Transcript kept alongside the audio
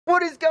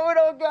What is going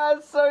on,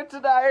 guys? So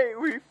today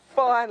we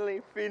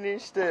finally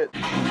finished it.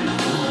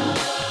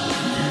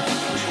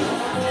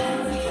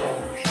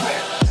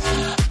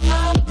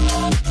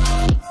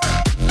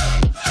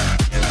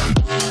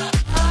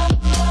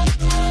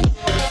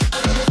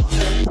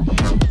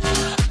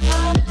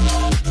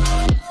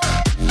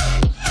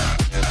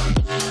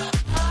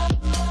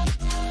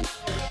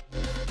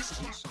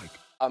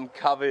 I'm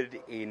covered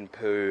in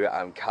poo,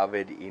 I'm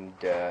covered in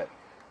dirt,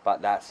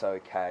 but that's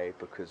okay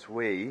because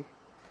we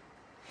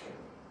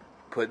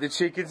put the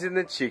chickens in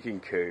the chicken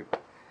coop.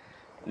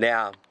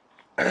 Now,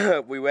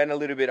 we went a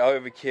little bit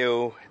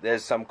overkill.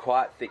 There's some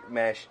quite thick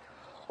mesh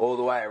all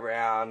the way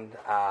around.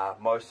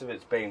 Most of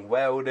it's been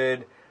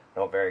welded,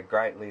 not very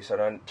greatly, so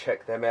don't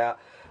check them out.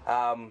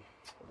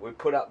 We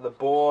put up the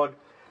board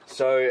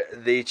so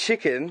the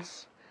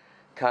chickens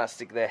can't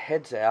stick their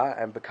heads out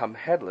and become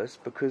headless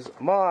because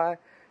my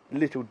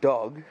little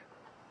dog,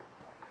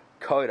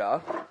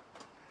 Coda,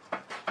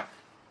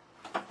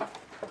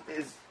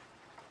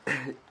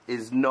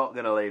 is not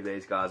going to leave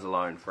these guys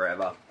alone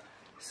forever.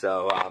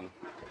 So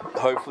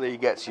hopefully he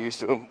gets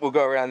used to them. We'll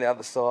go around the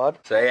other side.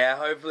 So yeah,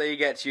 hopefully he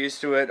gets used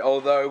to it.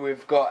 Although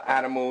we've got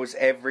animals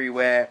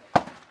everywhere,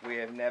 we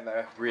have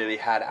never really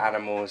had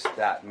animals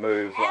that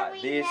move like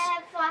this. We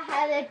never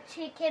had a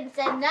chicken,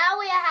 so now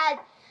we had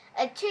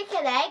a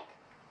chicken egg.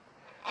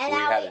 And we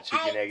had a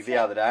chicken egg the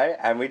other day,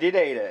 and we did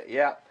eat it,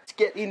 yeah. Let's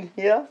get in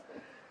here.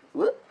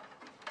 Are you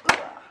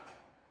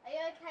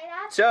okay,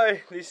 Dad? So,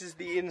 this is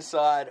the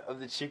inside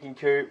of the chicken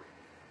coop.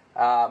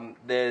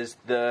 There's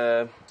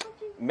the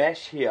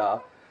mesh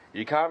here.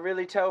 You can't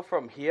really tell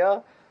from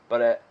here,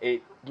 but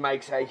it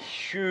makes a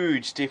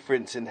huge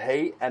difference in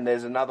heat, and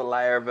there's another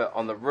layer of it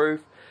on the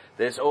roof.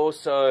 There's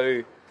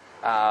also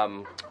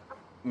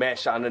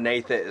mesh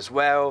underneath it as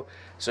well,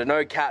 so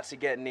no cats are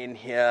getting in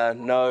here,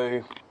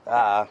 no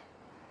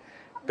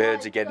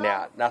birds are getting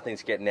out.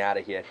 Nothing's getting out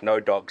of here.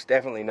 No dogs.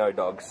 Definitely no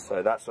dogs.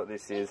 So that's what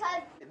this is.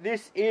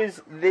 This is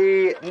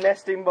the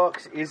nesting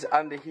box is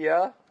under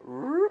here.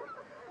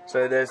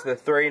 So there's the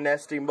 3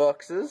 nesting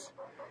boxes.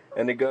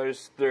 And it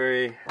goes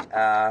through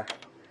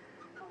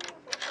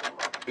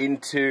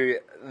into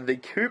the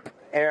coop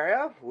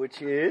area,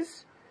 which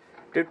is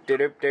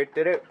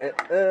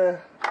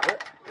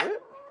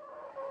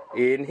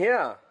in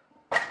here.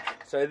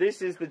 So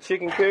this is the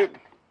chicken coop.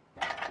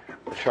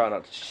 Try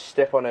not to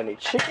step on any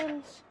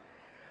chickens.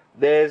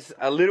 There's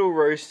a little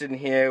roost in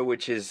here,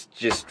 which is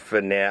just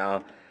for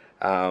now,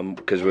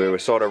 because we were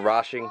sort of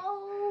rushing.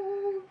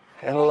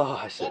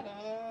 Elisha,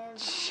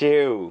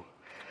 chill.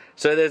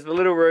 So there's the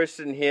little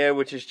roost in here,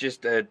 which is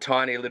just a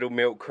tiny little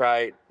milk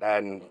crate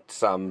and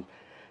some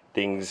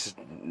things,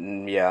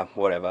 yeah,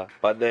 whatever.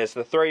 But there's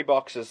the 3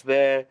 boxes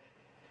there.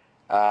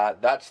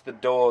 That's the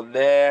door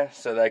there,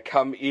 so they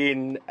come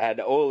in and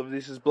all of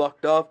this is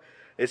blocked off.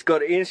 It's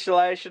got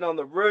insulation on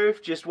the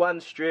roof, just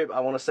 1 strip. I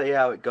want to see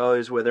how it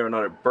goes, whether or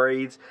not it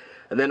breathes.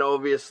 And then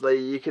obviously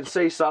you can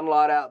see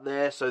sunlight out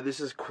there, so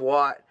this is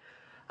quite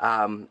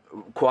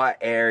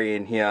airy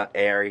in here.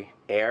 Aerated.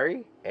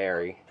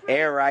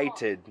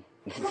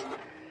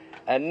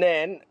 And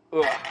then,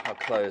 I'll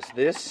close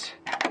this.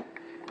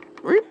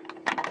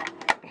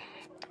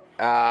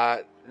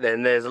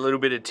 Then there's a little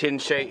bit of tin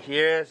sheet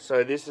here,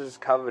 so this is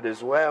covered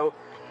as well.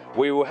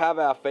 We will have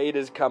our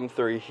feeders come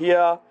through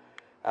here.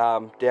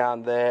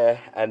 Down there,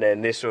 and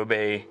then this will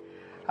be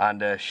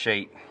under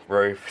sheet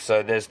roof.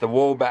 So there's the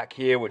wall back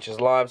here, which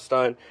is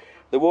limestone,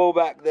 the wall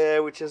back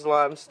there, which is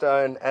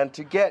limestone, and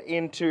to get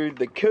into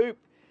the coop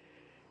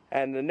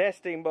and the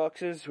nesting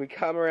boxes, we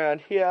come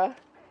around here,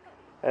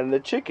 and the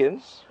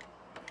chickens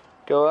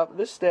go up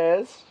the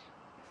stairs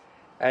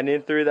and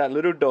in through that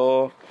little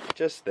door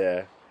just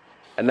there,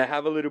 and they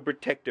have a little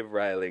protective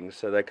railing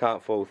so they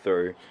can't fall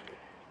through.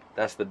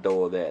 That's the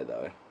door there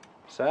though.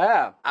 So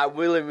yeah, I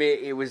will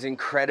admit it was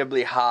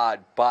incredibly hard,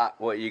 but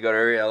what you got to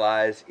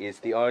realize is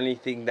the only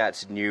thing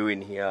that's new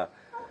in here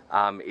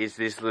is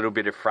this little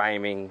bit of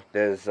framing.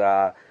 There's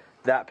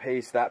that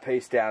piece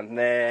down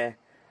there,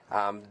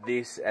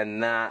 this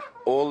and that.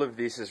 All of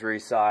this is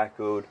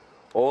recycled.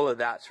 All of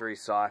that's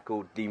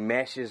recycled. The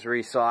mesh is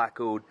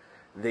recycled.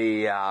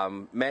 The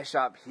mesh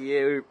up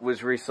here was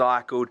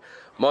recycled.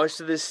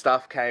 Most of this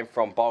stuff came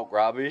from bulk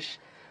rubbish.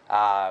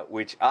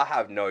 Which I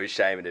have no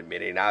shame in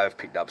admitting. I have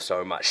picked up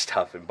so much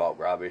stuff in bulk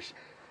rubbish,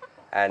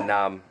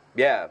 and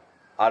yeah,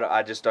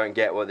 I just don't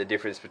get what the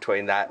difference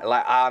between that.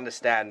 Like, I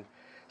understand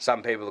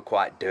some people are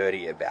quite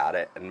dirty about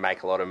it and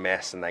make a lot of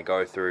mess, and they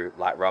go through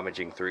like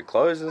rummaging through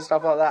clothes and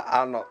stuff like that.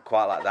 I'm not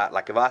quite like that.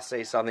 Like, if I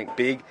see something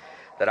big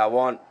that I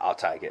want, I'll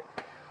take it.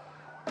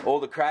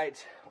 All the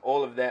crates,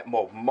 all of them.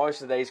 Well,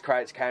 most of these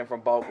crates came from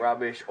bulk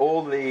rubbish.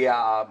 All the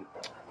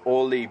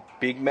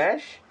big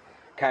mesh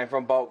came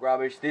from bulk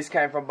rubbish. This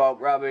came from bulk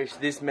rubbish.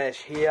 This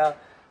mesh here,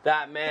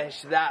 that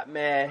mesh.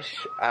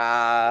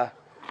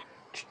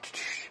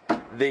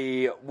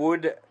 The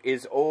wood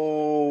is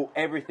all,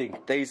 everything.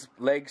 These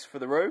legs for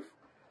the roof,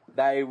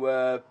 they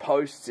were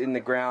posts in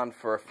the ground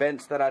for a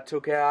fence that I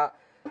took out.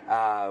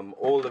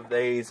 All of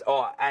these,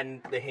 oh,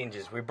 and the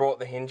hinges. We brought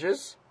the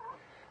hinges.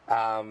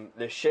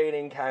 The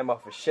sheeting came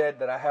off a shed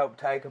that I helped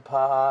take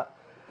apart.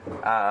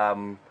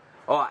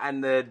 Oh,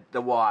 and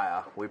the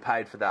wire, we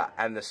paid for that,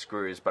 and the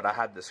screws, but I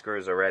had the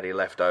screws already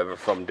left over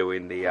from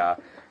doing the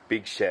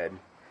big shed.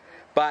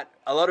 But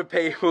a lot of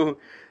people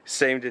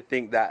seem to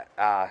think that,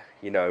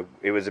 you know,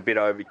 it was a bit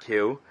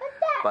overkill,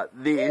 but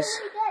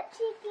this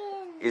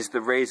is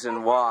the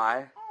reason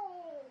why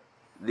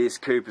this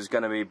coop is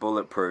going to be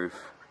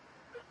bulletproof,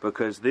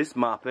 because this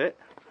Muppet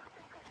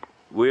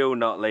will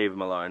not leave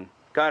him alone.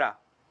 Coda!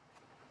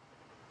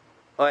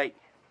 Oi!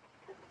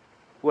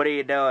 What are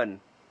you doing?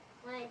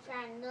 What are you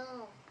trying to do?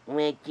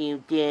 What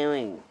you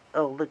doing?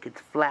 Oh, look,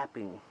 it's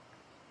flapping.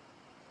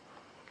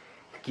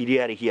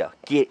 Get out of here.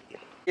 Get.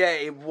 Yeah,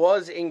 it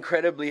was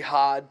incredibly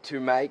hard to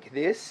make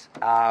this.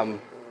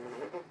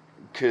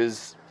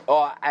 Because,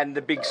 oh, and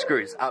the big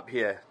screws up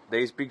here.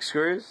 These big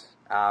screws.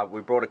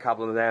 We brought a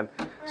couple of them.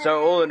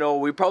 So all in all,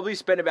 we probably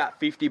spent about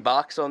 50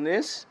 bucks on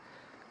this.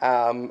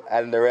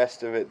 And the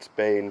rest of it's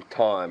been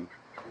time.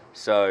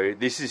 So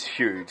this is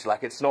huge.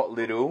 Like, it's not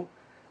little.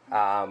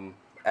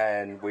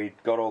 And we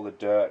got all the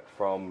dirt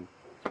from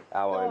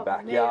our own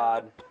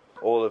backyard.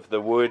 All of the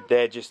wood,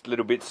 they're just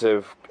little bits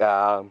of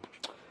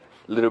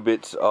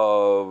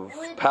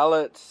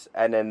pallets,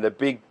 and then the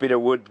big bit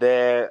of wood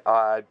there,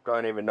 I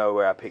don't even know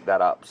where I picked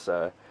that up.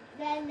 So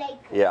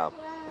yeah.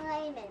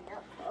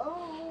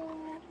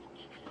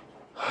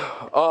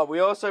 Oh, we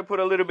also put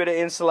a little bit of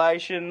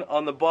insulation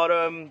on the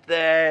bottom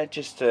there,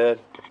 just to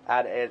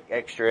add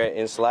extra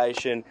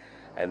insulation.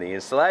 And the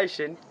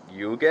insulation,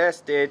 you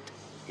guessed it,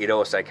 it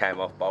also came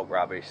off bulk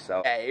rubbish.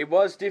 So yeah, it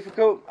was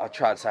difficult. I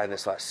tried saying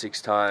this like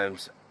 6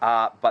 times,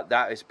 but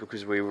that is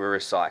because we were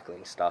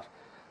recycling stuff.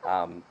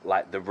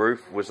 Like the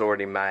roof was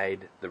already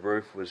made. The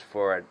roof was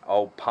for an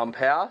old pump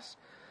house.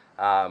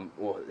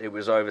 Well, it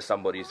was over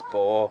somebody's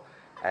bore,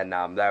 and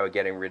they were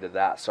getting rid of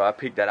that. So I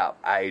picked that up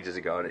ages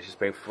ago, and it's just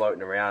been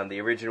floating around.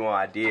 The original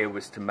idea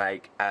was to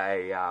make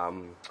a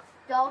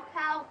dog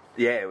house.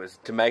 Yeah, it was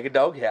to make a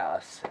dog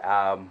house.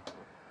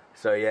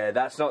 So yeah,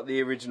 that's not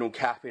the original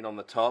capping on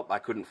the top. I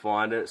couldn't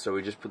find it, so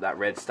we just put that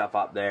red stuff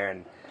up there,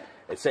 and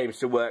it seems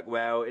to work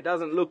well. It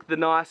doesn't look the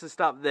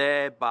nicest up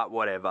there, but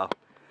whatever.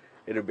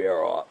 It'll be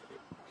alright.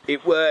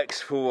 It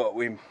works for what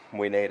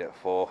we need it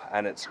for,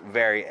 and it's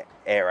very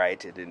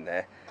aerated in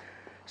there.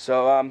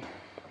 So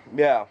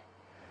yeah,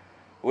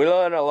 we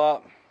learned a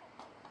lot.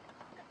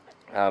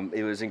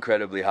 It was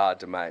incredibly hard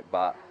to make,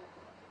 but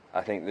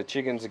I think the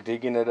chickens are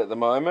digging it at the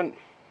moment,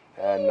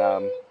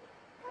 and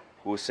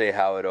we'll see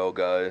how it all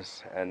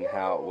goes and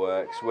how it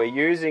works. We're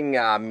using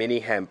mini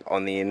hemp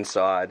on the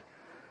inside.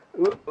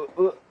 Let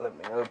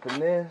me open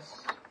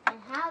this.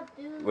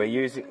 We're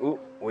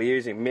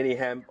using mini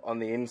hemp on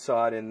the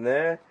inside in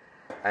there,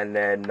 and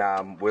then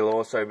we'll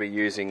also be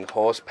using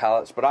horse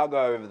pellets. But I'll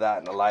go over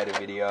that in a later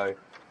video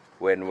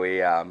when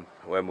we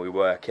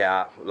work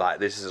out. Like,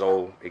 this is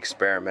all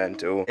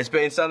experimental. It's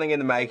been something in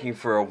the making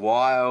for a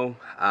while,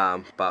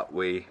 but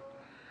we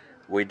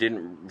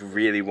didn't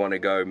really want to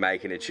go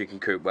making a chicken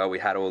coop while we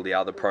had all the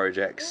other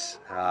projects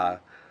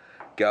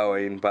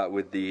going. But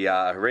with the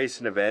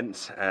recent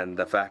events and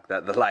the fact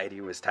that the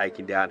lady was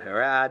taking down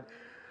her ad,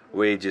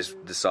 we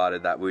just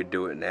decided that we'd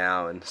do it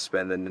now and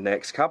spend the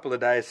next couple of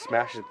days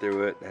smashing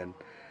through it, and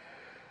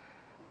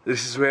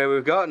this is where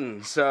we've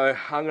gotten. So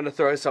I'm going to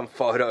throw some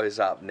photos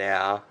up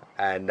now,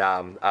 and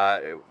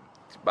I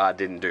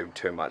didn't do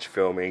too much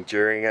filming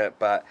during it,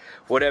 but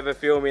whatever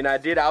filming I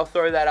did, I'll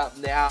throw that up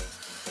now.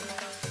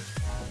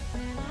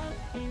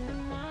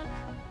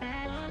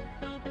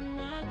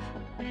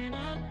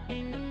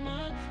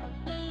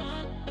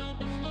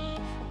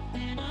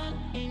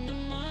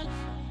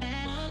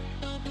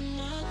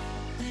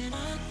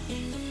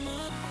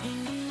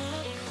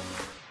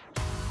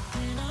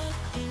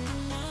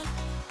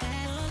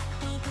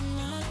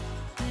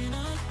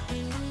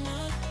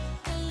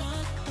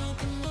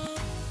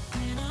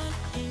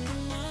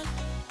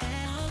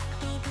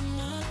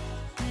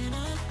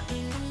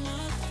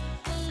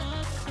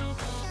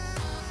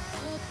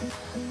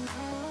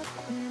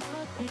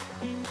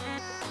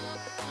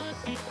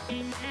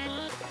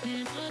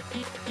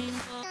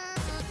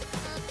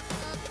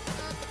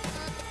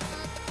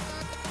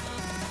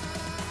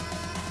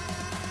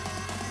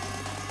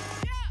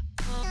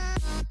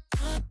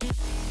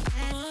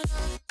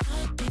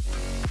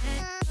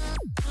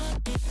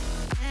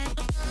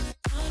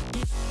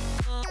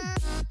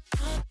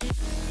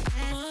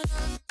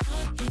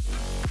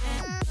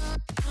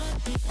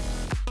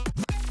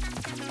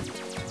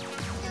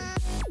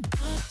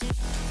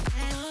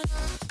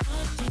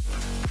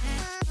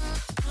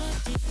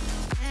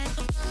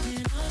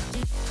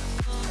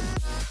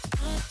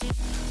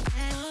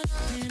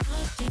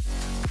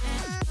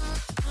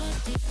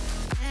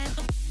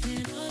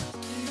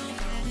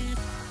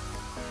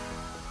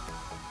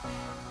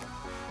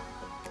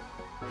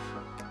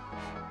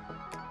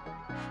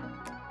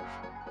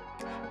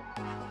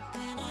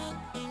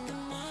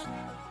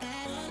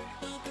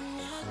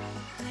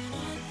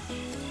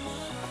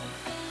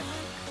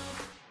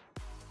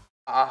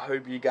 I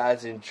hope you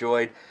guys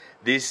enjoyed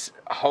this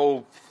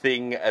whole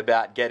thing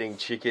about getting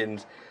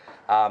chickens,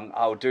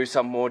 I'll do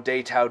some more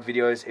detailed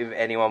videos if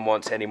anyone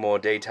wants any more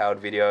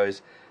detailed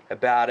videos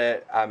about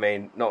it. I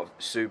mean, not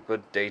super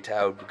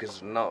detailed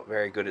because I'm not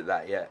very good at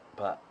that yet,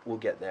 but we'll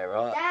get there,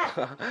 right?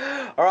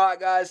 Yeah. Alright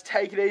guys,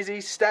 take it easy,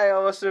 stay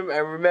awesome,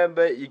 and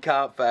remember, you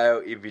can't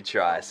fail if you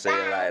try. See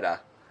you later.